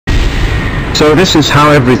So this is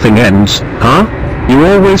how everything ends, huh? You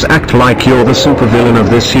always act like you're the supervillain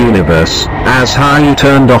of this universe, as how you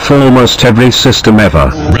turned off almost every system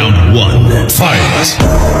ever. Round 1, fight!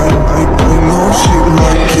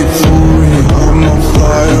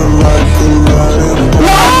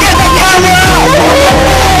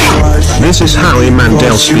 This is Howie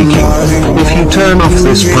Mandel speaking. If you turn off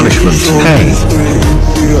this punishment, hey.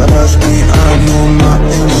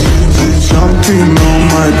 Jumping on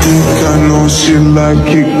my dick, I know she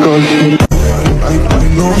like it, I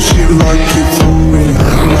know she like it for me.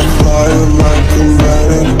 I'm a flyer like a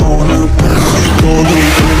rabbit on a golden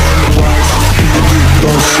white.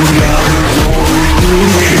 Cause she like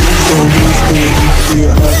it, so this baby,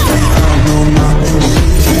 I know nothing.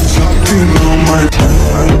 Jumping on my dick,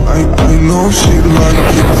 I know she like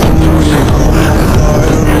it for me. I'm a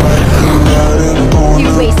flyer like a rabbit on a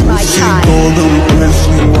golden white.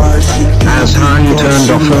 As how you turned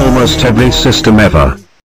off almost every system ever.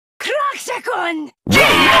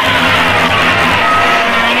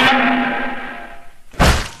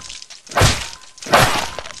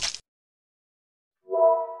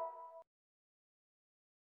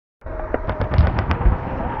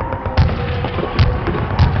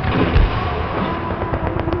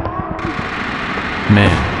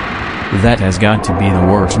 Man, that has got to be the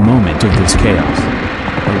worst moment of this chaos.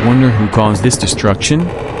 I wonder who caused this destruction?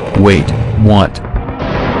 Wait, what?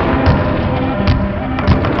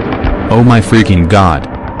 Oh my freaking god.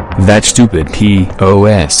 That stupid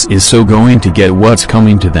POS is so going to get what's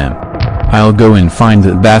coming to them. I'll go and find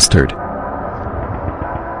that bastard.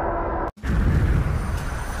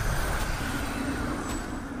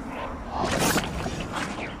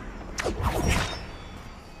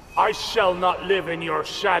 I shall not live in your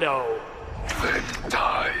shadow. Then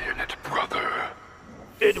die in it, brother.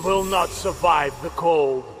 It will not survive the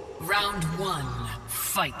cold. Round 1,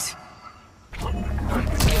 fight.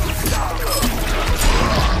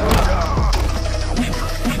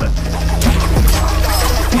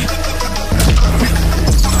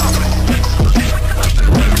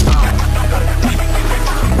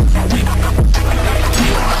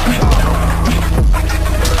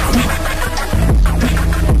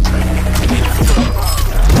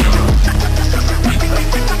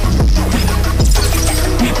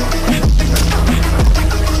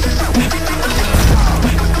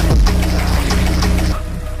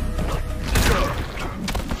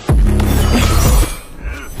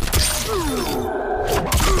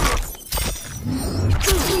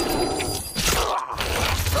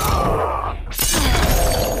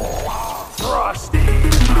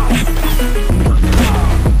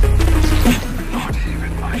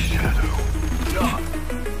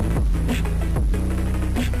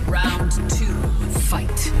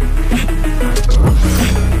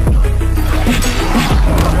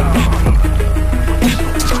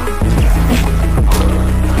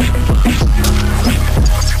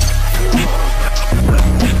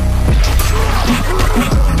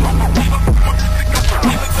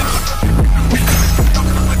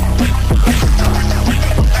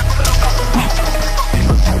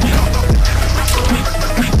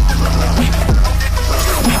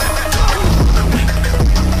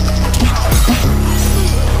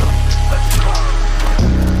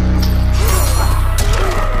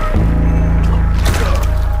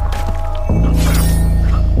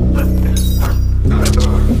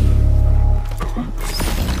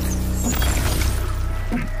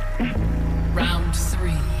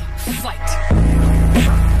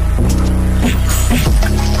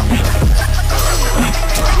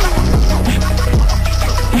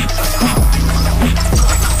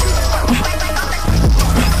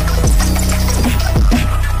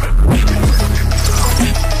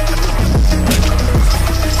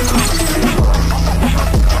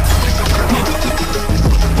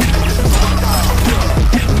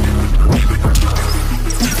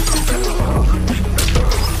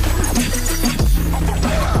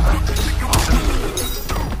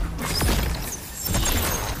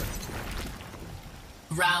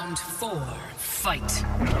 Round 4, fight.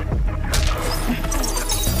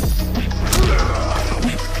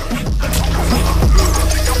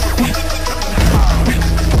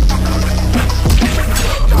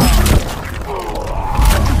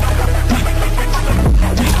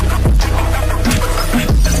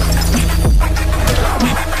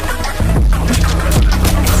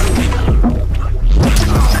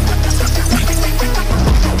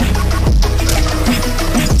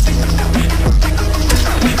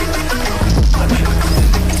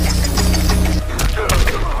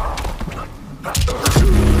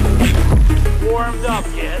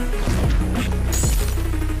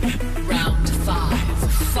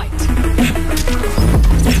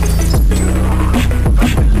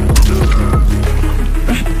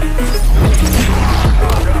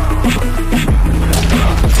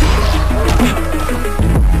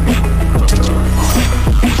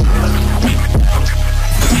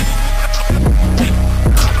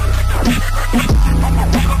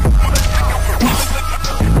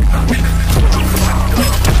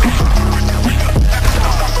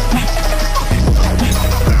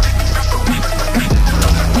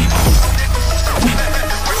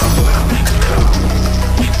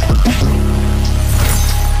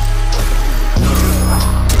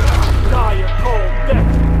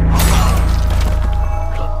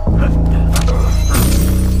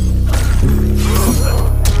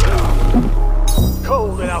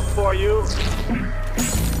 enough for you?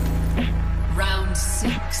 Round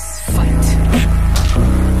 6, fight.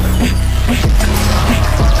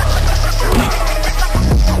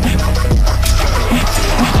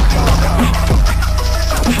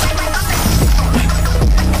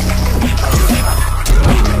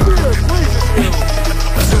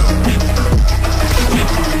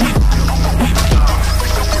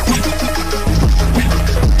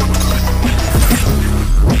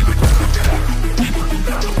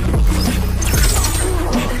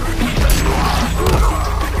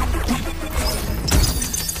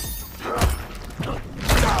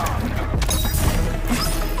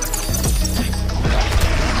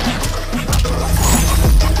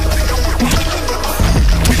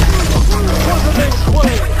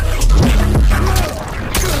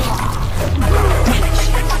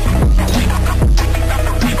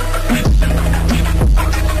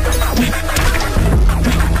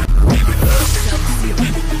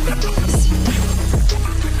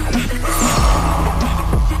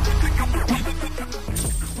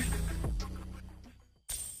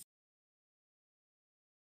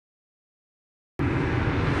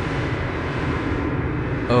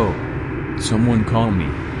 Oh. Someone call me.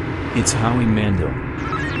 It's Howie Mandel.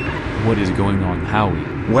 What is going on,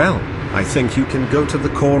 Howie? Well, I think you can go to the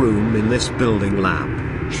core room in this building lab.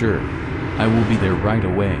 Sure. I will be there right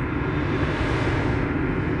away.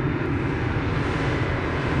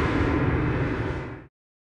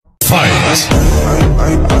 Fight!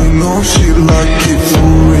 I know she like it for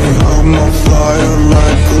me. I'm a flyer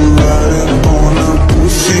like Aladdin on a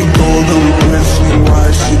pussy golden blessing.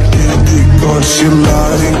 Why she did it? Cause she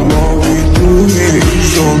lied. What we do here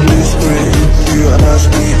is so discreet. If you ask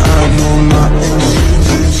me, I know nothing.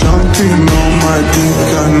 She's jumping on my dick.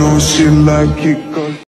 I know she like it.